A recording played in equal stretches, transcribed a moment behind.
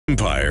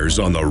Empires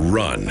on the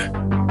run.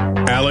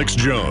 Alex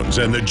Jones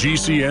and the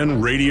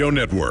GCN Radio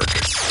Network.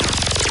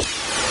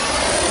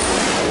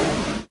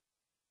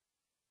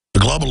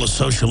 Globalist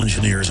social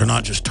engineers are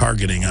not just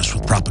targeting us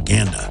with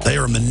propaganda. They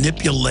are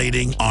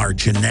manipulating our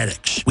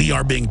genetics. We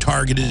are being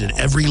targeted at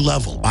every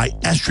level by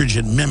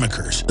estrogen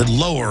mimickers that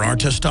lower our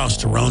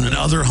testosterone and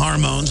other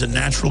hormones and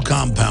natural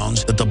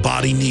compounds that the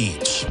body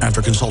needs.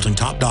 After consulting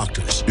top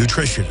doctors,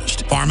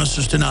 nutritionists,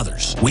 pharmacists, and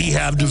others, we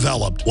have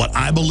developed what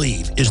I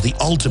believe is the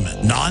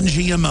ultimate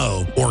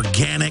non-GMO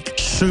organic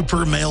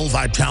super male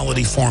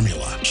vitality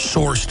formula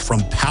sourced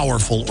from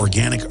powerful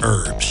organic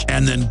herbs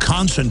and then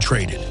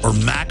concentrated for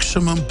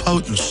maximum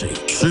potency.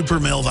 Super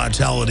Male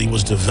Vitality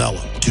was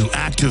developed to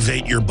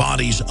activate your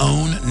body's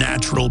own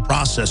natural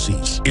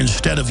processes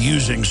instead of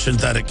using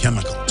synthetic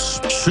chemicals.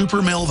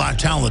 Super Male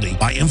Vitality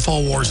by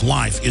InfoWars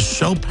Life is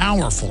so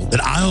powerful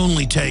that I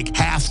only take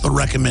half the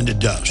recommended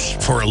dose.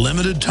 For a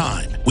limited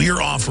time, we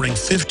are offering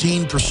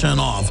 15%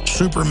 off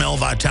Super Male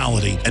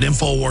Vitality at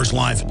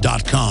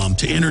InfoWarsLife.com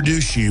to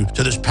introduce you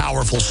to this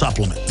powerful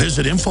supplement.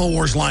 Visit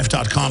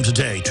InfoWarsLife.com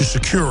today to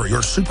secure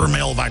your Super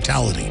Male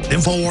Vitality.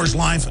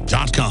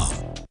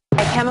 InfoWarsLife.com.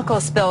 A chemical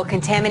spill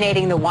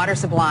contaminating the water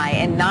supply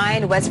in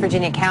 9 West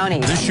Virginia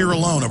counties. This year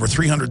alone, over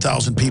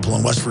 300,000 people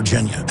in West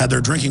Virginia had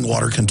their drinking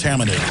water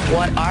contaminated.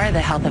 What are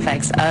the health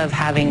effects of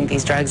having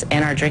these drugs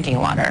in our drinking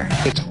water?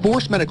 It's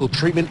forced medical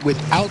treatment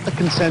without the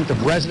consent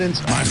of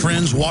residents. My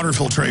friends, water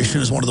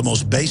filtration is one of the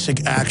most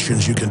basic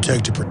actions you can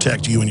take to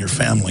protect you and your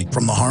family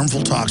from the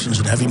harmful toxins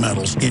and heavy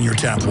metals in your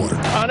tap water.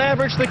 On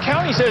average, the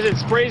county says it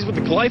sprays with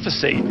the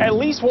glyphosate at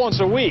least once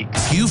a week.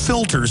 Few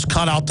filters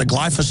cut out the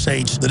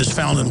glyphosates that is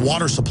found in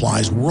water supplies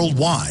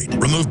worldwide.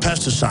 Remove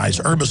pesticides,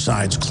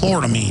 herbicides,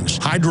 chloramines,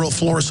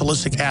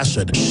 hydrofluorosilicic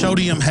acid,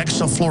 sodium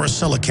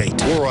hexafluorosilicate.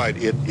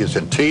 Fluoride, it is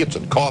in tea, it's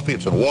in coffee,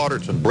 it's in water,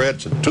 it's in bread,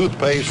 it's in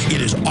toothpaste.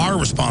 It is our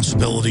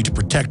responsibility to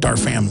protect our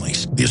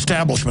families. The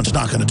establishment's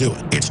not going to do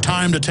it. It's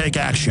time to take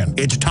action.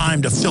 It's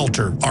time to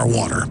filter our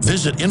water.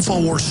 Visit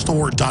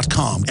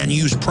InfoWarsStore.com and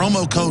use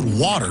promo code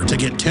WATER to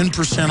get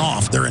 10%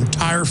 off their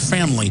entire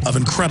family of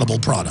incredible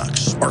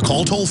products. Or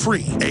call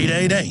toll-free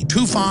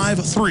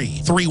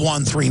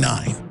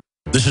 888-253-3139.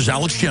 This is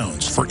Alex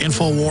Jones for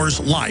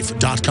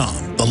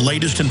InfoWarsLife.com. The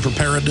latest in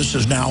preparedness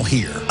is now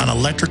here. An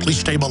electrically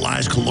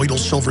stabilized colloidal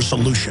silver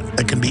solution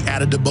that can be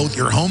added to both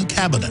your home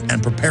cabinet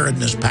and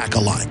preparedness pack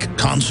alike.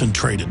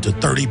 Concentrated to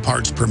 30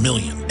 parts per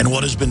million in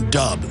what has been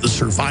dubbed the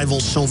Survival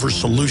Silver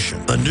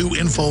Solution. The new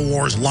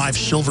InfoWars Life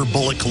Silver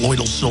Bullet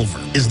Colloidal Silver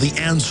is the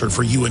answer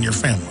for you and your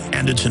family.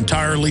 And it's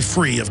entirely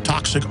free of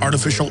toxic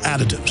artificial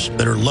additives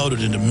that are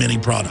loaded into many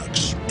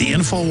products. The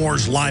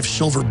InfoWars Life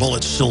Silver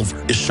Bullet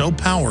Silver is so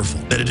powerful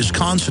that it is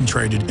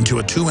concentrated into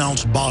a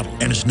 2-ounce bottle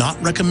and is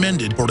not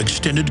recommended for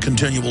extended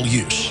continual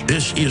use.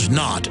 This is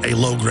not a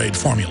low-grade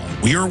formula.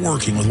 We are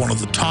working with one of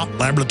the top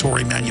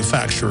laboratory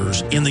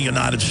manufacturers in the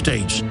United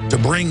States to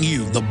bring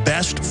you the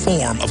best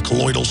form of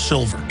colloidal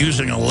silver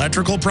using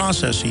electrical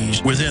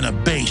processes within a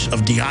base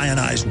of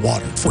deionized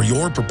water for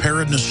your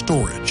preparedness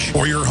storage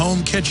or your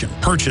home kitchen.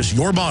 Purchase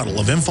your bottle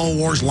of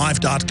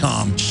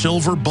InfoWarsLife.com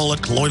Silver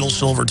Bullet Colloidal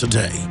Silver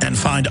today and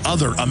find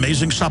other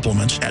amazing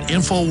supplements at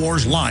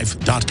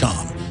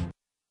InfoWarsLife.com.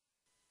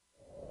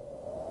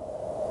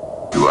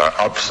 You are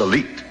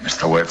obsolete,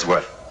 Mr.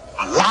 Wordsworth.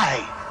 A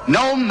lie.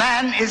 No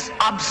man is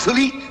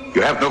obsolete.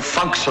 You have no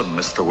function,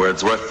 Mr.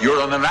 Wordsworth. You're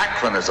an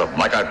anachronism,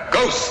 like a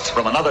ghost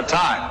from another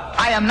time.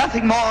 I am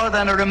nothing more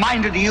than a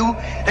reminder to you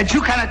that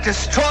you cannot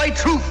destroy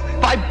truth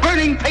by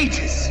burning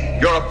pages.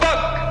 You're a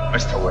bug,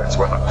 Mr.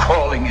 Wordsworth, a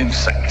crawling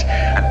insect,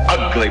 an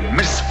ugly,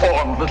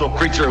 misformed little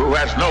creature who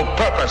has no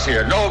purpose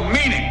here, no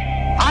meaning.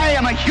 I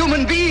am a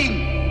human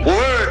being.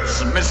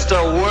 Words,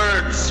 Mr.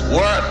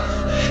 Wordsworth,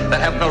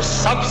 that have no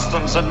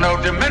substance and no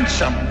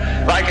dimension,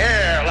 like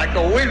air, like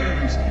the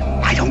wind.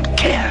 I don't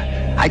care.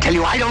 I tell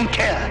you, I don't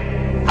care.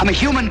 I'm a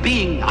human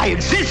being. I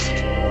exist.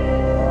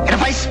 And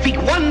if I speak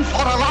one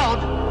thought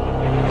aloud,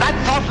 that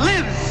thought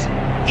lives,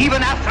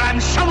 even after I'm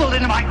shoveled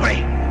into my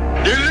grave.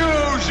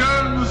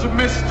 Delusions,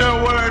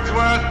 Mr.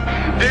 Wordsworth.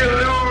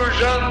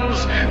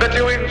 Delusions that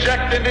you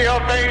inject into your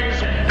veins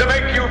to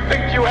make you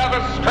think you have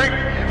a strength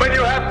when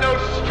you have no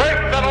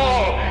strength at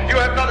all. You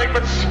have nothing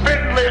but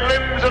spindly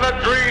limbs and a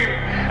dream,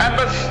 and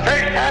the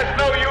state has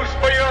no use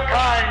for your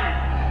kind.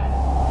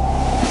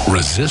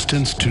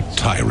 Resistance to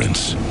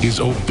tyrants is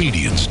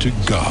obedience to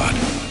God.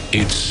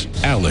 It's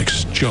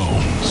Alex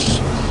Jones.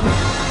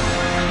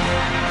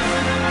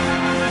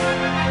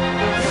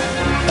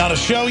 Now, to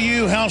show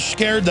you how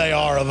scared they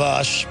are of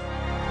us,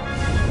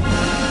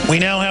 we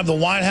now have the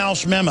White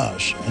House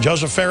memos. And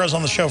Joseph Farah's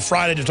on the show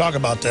Friday to talk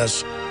about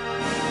this,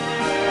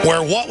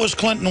 where what was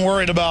Clinton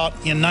worried about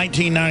in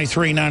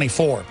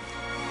 1993-94?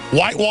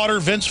 Whitewater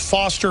Vince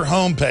Foster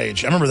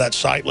homepage. I remember that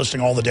site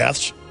listing all the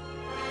deaths.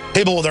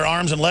 People with their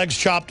arms and legs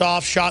chopped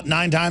off, shot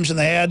 9 times in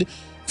the head.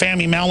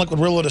 Fahmy Malak would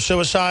rule it a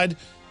suicide.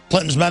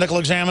 Clinton's medical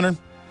examiner.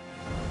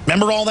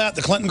 Remember all that?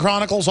 The Clinton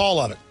Chronicles, all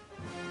of it.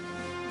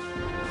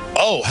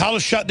 Oh, how to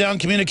shut down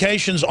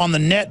communications on the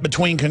net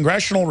between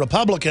congressional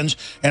Republicans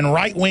and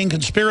right-wing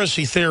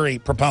conspiracy theory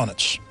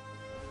proponents.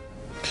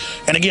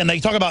 And again, they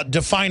talk about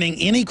defining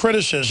any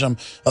criticism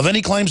of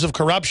any claims of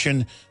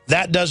corruption.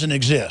 That doesn't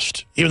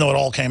exist, even though it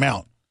all came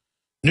out.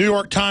 New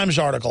York Times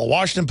article,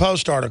 Washington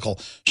Post article,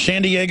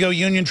 San Diego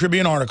Union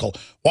Tribune article,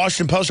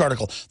 Washington Post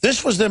article.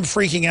 This was them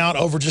freaking out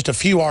over just a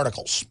few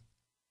articles.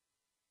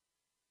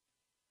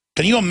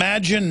 Can you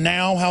imagine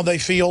now how they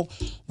feel,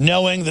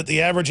 knowing that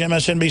the average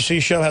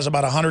MSNBC show has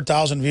about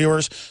 100,000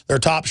 viewers, their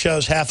top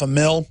show's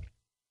 500,000?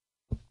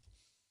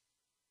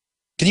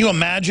 Can you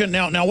imagine?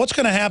 Now what's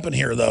going to happen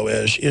here, though,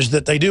 is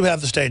that they do have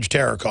the stage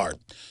terror card,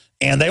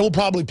 and they will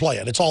probably play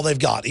it. It's all they've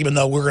got, even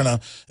though we're going to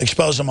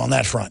expose them on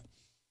that front.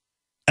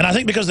 And I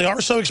think because they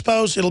are so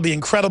exposed, it'll be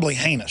incredibly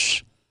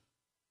heinous.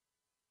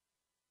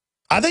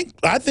 I think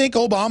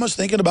Obama's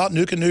thinking about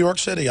nuking New York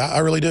City. I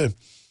really do.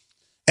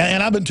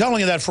 And I've been telling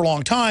you that for a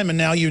long time, and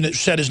now you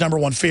said his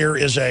 #1 fear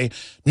is a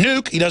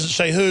nuke. He doesn't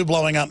say who,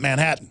 blowing up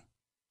Manhattan.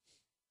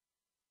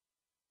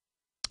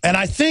 And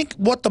I think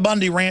what the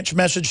Bundy Ranch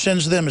message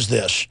sends them is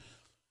this.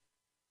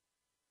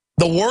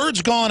 The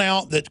word's gone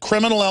out that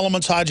criminal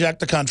elements hijacked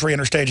the country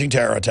and are staging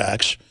terror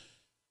attacks.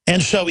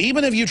 And so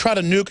even if you try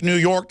to nuke New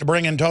York to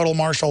bring in total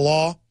martial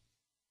law,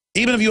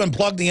 even if you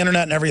unplug the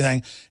internet and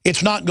everything,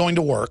 it's not going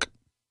to work.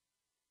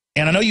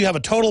 And I know you have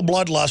a total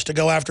bloodlust to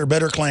go after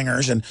bitter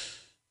clingers, and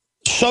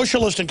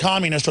socialists and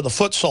communists are the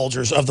foot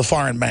soldiers of the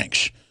foreign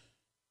banks,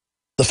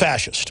 the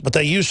fascists. But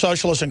they use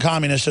socialists and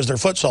communists as their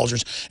foot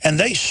soldiers, and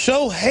they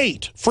so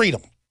hate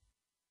freedom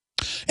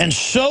and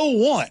so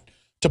want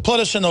to put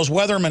us in those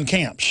Weatherman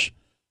camps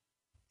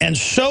and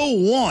so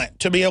want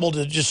to be able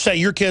to just say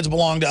your kids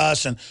belong to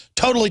us and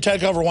totally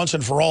take over once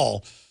and for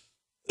all,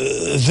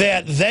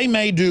 that they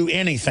may do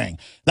anything.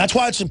 That's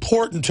why it's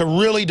important to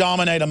really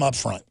dominate them up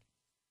front.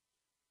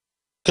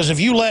 Because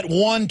if you let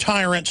one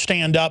tyrant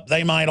stand up,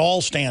 they might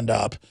all stand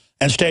up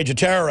and stage a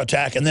terror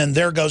attack, and then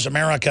there goes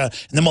America,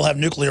 and then we'll have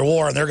nuclear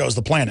war, and there goes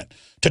the planet.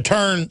 To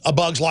turn a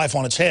bug's life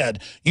on its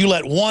head, you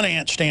let one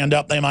ant stand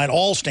up, they might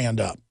all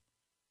stand up.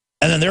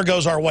 And then there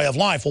goes our way of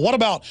life. Well, what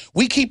about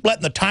we keep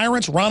letting the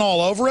tyrants run all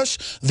over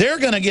us? They're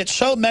going to get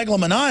so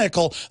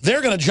megalomaniacal,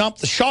 they're going to jump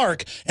the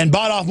shark and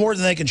bite off more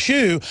than they can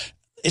chew.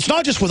 It's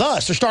not just with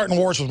us. They're starting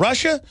wars with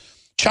Russia.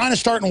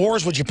 China's starting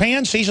wars with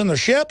Japan, seizing their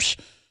ships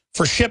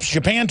for ships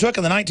Japan took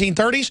in the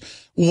 1930s.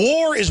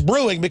 War is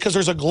brewing because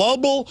there's a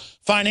global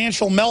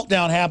financial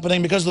meltdown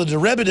happening because of the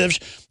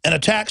derivatives and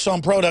attacks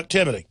on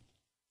productivity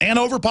and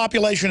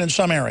overpopulation in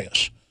some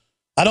areas.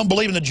 I don't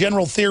believe in the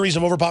general theories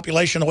of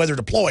overpopulation, the way they're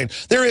deployed.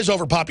 There is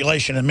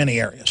overpopulation in many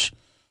areas.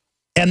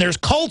 And there's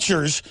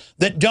cultures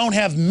that don't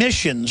have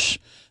missions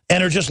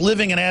and are just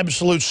living in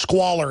absolute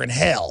squalor and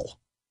hell.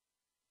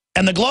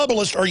 And the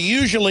globalists are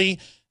usually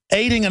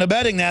aiding and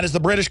abetting that, as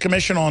the British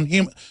Commission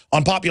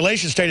on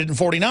Population stated in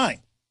 '49. I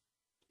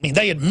mean,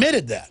 they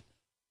admitted that.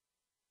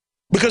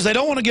 Because they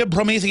don't want to give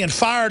Promethean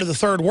fire to the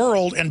third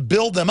world and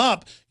build them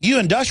up. You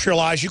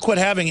industrialize, you quit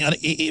having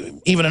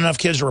even enough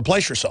kids to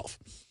replace yourself.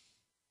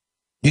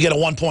 You get a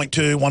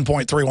 1.2,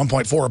 1.3,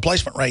 1.4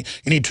 replacement rate.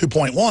 You need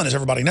 2.1, as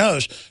everybody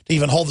knows, to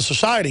even hold the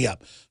society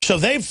up. So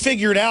they've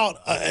figured out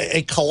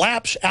a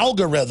collapse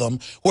algorithm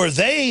where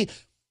they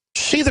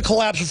see the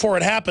collapse before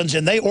it happens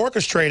and they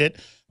orchestrate it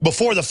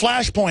before the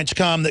flashpoints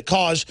come that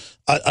cause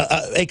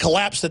a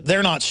collapse that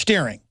they're not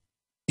steering.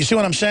 You see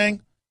what I'm saying?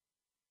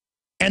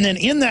 And then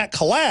in that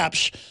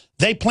collapse,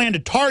 they plan to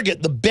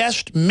target the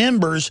best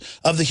members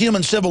of the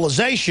human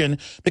civilization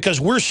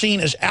because we're seen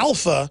as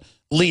alpha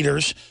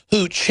leaders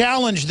who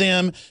challenge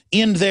them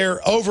in their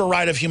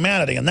override of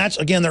humanity. And that's,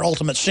 again, their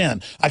ultimate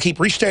sin. I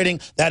keep restating,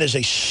 that is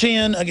a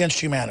sin against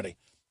humanity.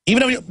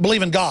 Even if you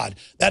believe in God,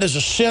 that is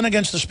a sin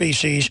against the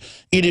species.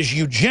 It is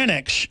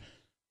eugenics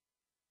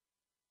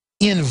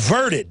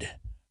inverted,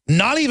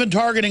 not even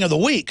targeting of the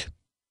weak.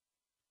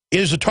 It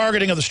is the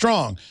targeting of the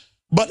strong.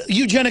 But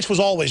eugenics was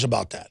always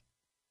about that.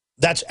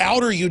 That's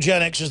outer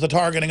eugenics, is the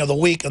targeting of the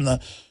weak and the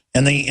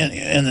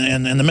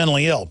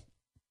mentally ill.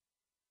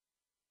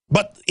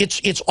 But it's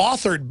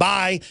authored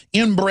by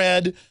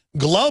inbred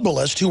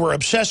globalists who were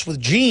obsessed with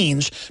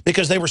genes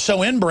because they were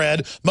so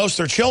inbred, most of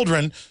their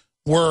children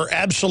were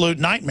absolute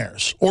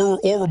nightmares or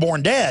were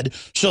born dead.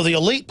 So the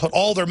elite put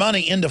all their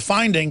money into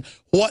finding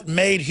what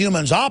made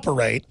humans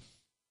operate.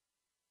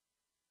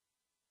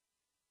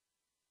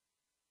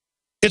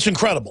 It's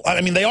incredible.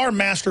 I mean, they are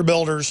master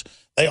builders.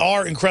 They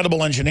are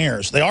incredible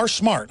engineers. They are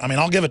smart. I mean,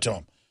 I'll give it to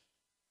them.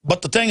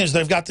 But the thing is,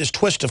 they've got this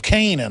twist of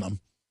Cain in them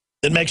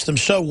that makes them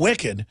so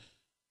wicked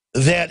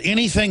that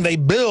anything they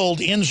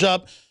build ends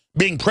up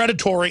being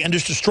predatory and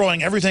just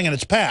destroying everything in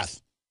its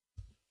path.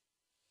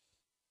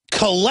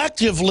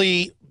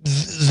 Collectively,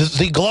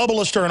 the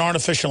globalists are an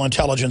artificial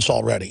intelligence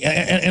already.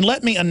 And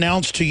let me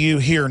announce to you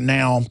here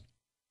now,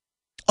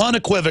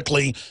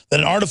 unequivocally, that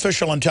an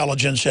artificial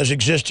intelligence has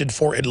existed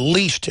for at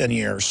least 10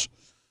 years,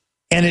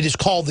 and it is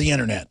called the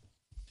Internet.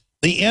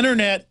 The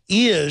Internet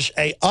is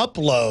an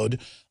upload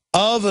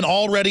of an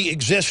already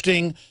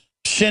existing,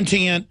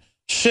 sentient,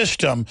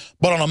 system,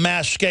 but on a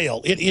mass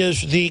scale. It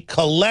is the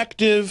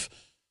collective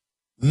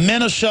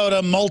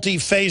Minnesota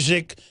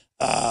multiphasic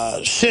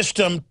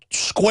system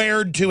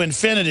squared to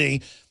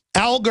infinity,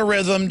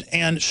 algorithmed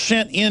and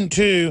sent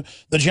into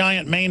the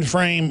giant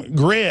mainframe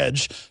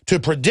grids to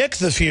predict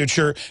the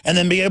future and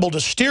then be able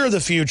to steer the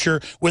future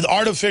with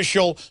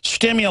artificial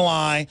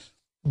stimuli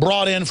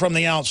brought in from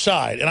the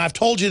outside. And I've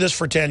told you this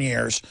for 10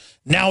 years.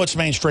 Now it's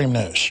mainstream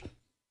news.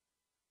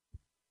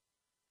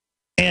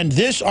 And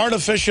this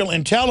artificial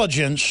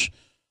intelligence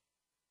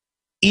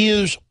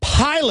is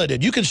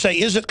piloted. You can say,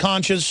 is it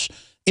conscious?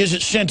 Is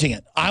it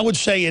sentient? I would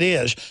say it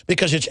is,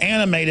 because it's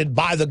animated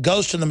by the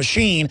ghost in the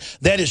machine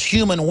that is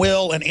human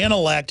will and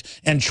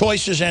intellect and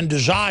choices and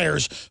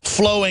desires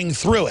flowing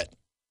through it.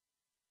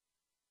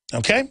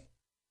 Okay?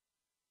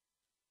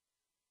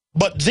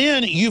 But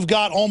then you've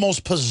got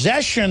almost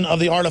possession of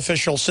the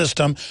artificial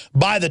system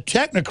by the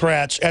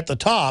technocrats at the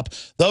top,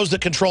 those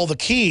that control the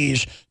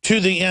keys to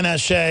the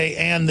NSA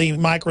and the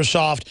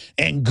Microsoft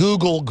and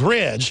Google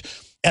grids.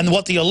 And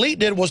what the elite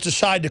did was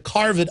decide to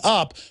carve it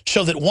up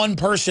so that one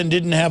person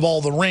didn't have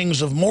all the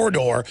rings of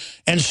Mordor.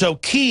 And so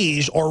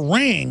keys or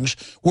rings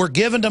were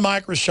given to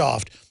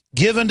Microsoft,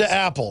 given to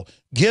Apple,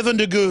 given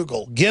to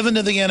Google, given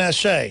to the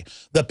NSA.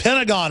 The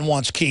Pentagon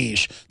wants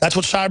keys. That's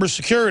what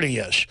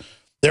cybersecurity is.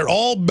 They're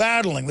all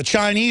battling. The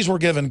Chinese were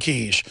given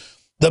keys.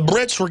 The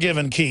Brits were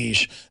given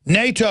keys.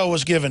 NATO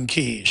was given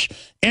keys.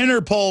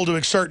 Interpol, to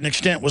a certain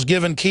extent, was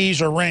given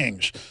keys or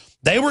rings.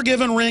 They were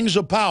given rings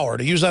of power,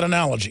 to use that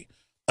analogy.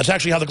 That's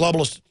actually how the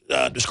globalists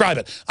describe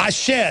it. I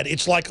said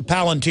it's like a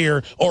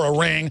palantir or a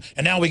ring,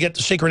 and now we get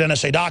the secret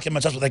NSA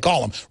documents. That's what they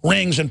call them,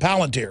 rings and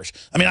palantirs.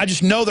 I mean, I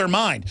just know their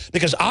mind,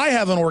 because I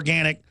have an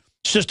organic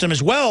system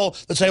as well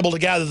that's able to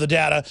gather the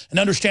data and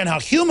understand how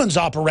humans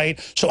operate.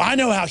 So I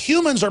know how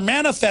humans are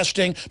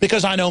manifesting,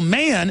 because I know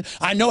man.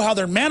 I know how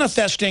they're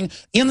manifesting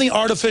in the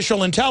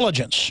artificial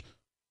intelligence.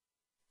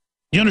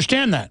 You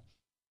understand that?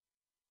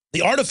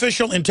 The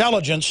artificial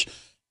intelligence,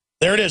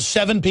 there it is,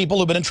 7 people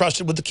who've been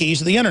entrusted with the keys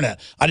to the internet.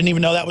 I didn't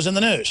even know that was in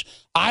the news.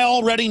 I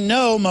already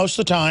know most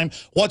of the time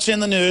what's in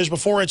the news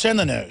before it's in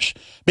the news,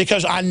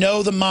 because I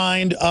know the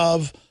mind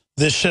of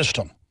this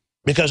system,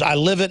 because I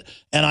live it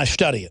and I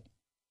study it.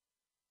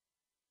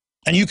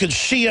 And you can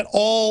see it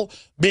all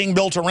being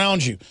built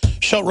around you.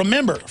 So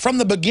remember, from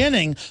the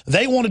beginning,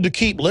 they wanted to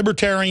keep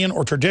libertarian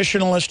or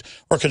traditionalist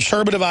or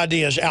conservative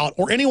ideas out,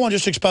 or anyone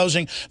just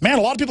exposing, man,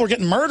 a lot of people are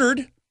getting murdered.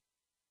 A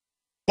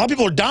lot of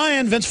people are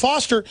dying. Vince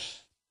Foster.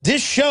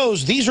 This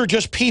shows these are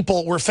just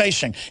people we're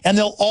facing, and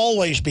they'll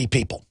always be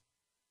people.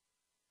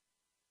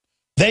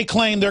 They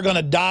claim they're going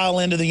to dial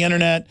into the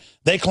internet.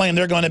 They claim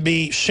they're going to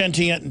be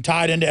sentient and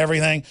tied into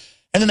everything.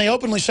 And then they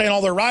openly say in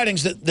all their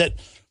writings that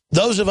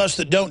those of us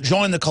that don't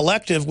join the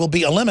collective will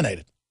be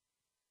eliminated.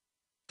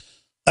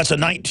 That's a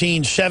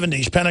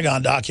 1970s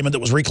Pentagon document that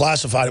was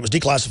reclassified. It was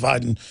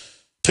declassified in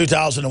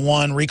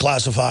 2001,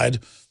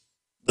 reclassified.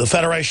 The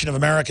Federation of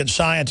American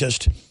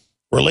Scientists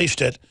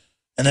released it,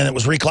 and then it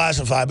was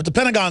reclassified. But the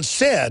Pentagon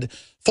said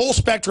full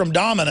spectrum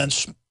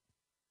dominance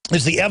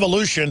is the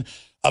evolution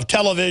of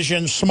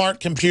television, smart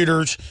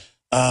computers,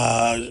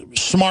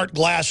 smart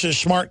glasses,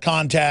 smart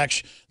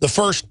contacts, the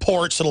first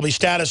ports that'll be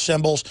status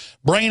symbols,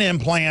 brain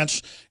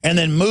implants, and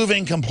then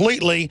moving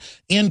completely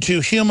into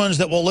humans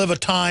that will live a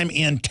time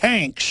in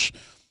tanks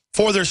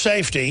for their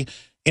safety,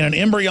 in an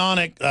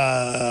embryonic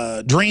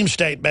dream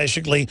state,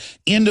 basically,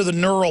 into the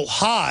neural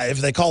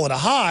hive. They call it a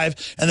hive.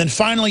 And then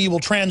finally you will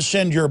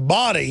transcend your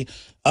body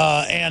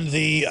and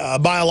the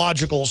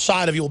biological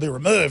side of you will be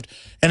removed.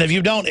 And if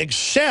you don't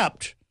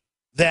accept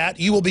that,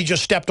 you will be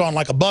just stepped on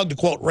like a bug, to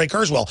quote Ray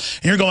Kurzweil.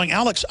 And you're going,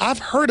 Alex, I've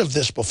heard of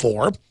this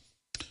before.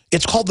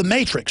 It's called The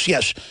Matrix.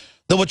 Yes,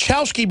 the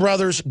Wachowski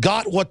brothers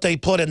got what they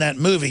put in that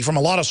movie from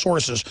a lot of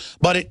sources,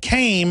 but it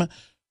came,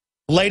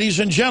 ladies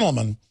and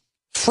gentlemen,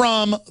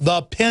 from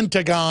the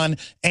Pentagon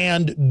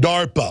and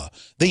DARPA.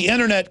 The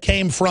internet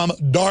came from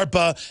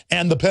DARPA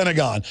and the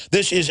Pentagon.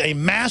 This is a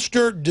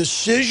master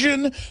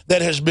decision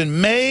that has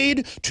been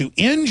made to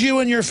end you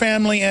and your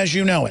family as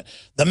you know it.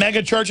 The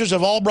mega churches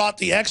have all brought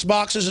the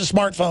Xboxes and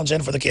smartphones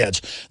in for the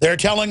kids. They're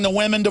telling the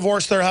women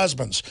divorce their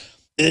husbands.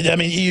 I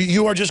mean,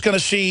 you are just going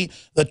to see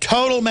the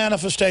total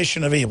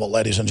manifestation of evil,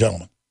 ladies and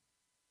gentlemen.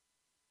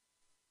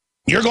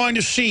 You're going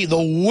to see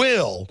the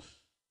will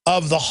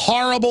of the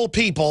horrible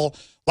people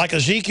like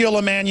Ezekiel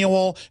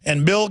Emanuel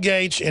and Bill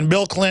Gates and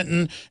Bill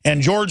Clinton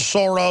and George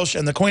Soros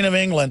and the Queen of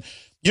England.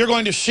 You're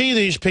going to see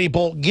these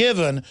people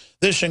given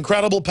this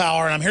incredible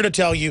power. And I'm here to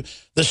tell you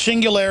the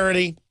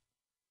singularity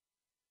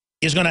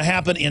is going to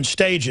happen in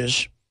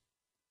stages.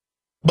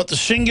 But the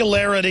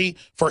singularity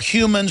for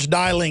humans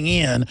dialing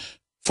in,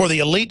 for the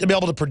elite to be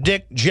able to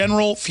predict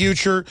general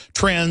future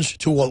trends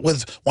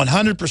with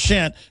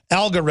 100%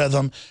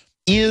 algorithm,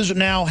 is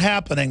now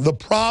happening. The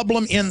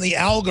problem in the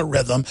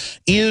algorithm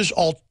is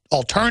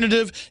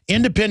alternative,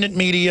 independent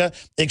media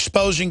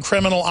exposing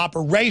criminal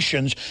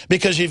operations,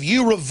 because if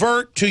you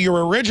revert to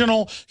your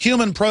original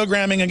human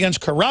programming against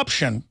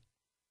corruption,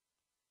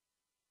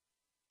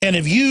 And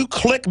if you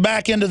click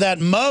back into that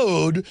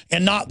mode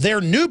and not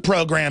their new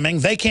programming,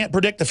 they can't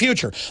predict the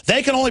future.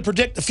 They can only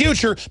predict the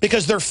future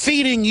because they're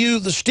feeding you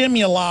the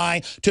stimuli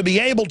to be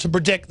able to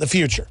predict the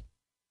future.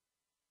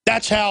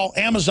 That's how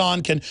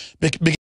Amazon can begin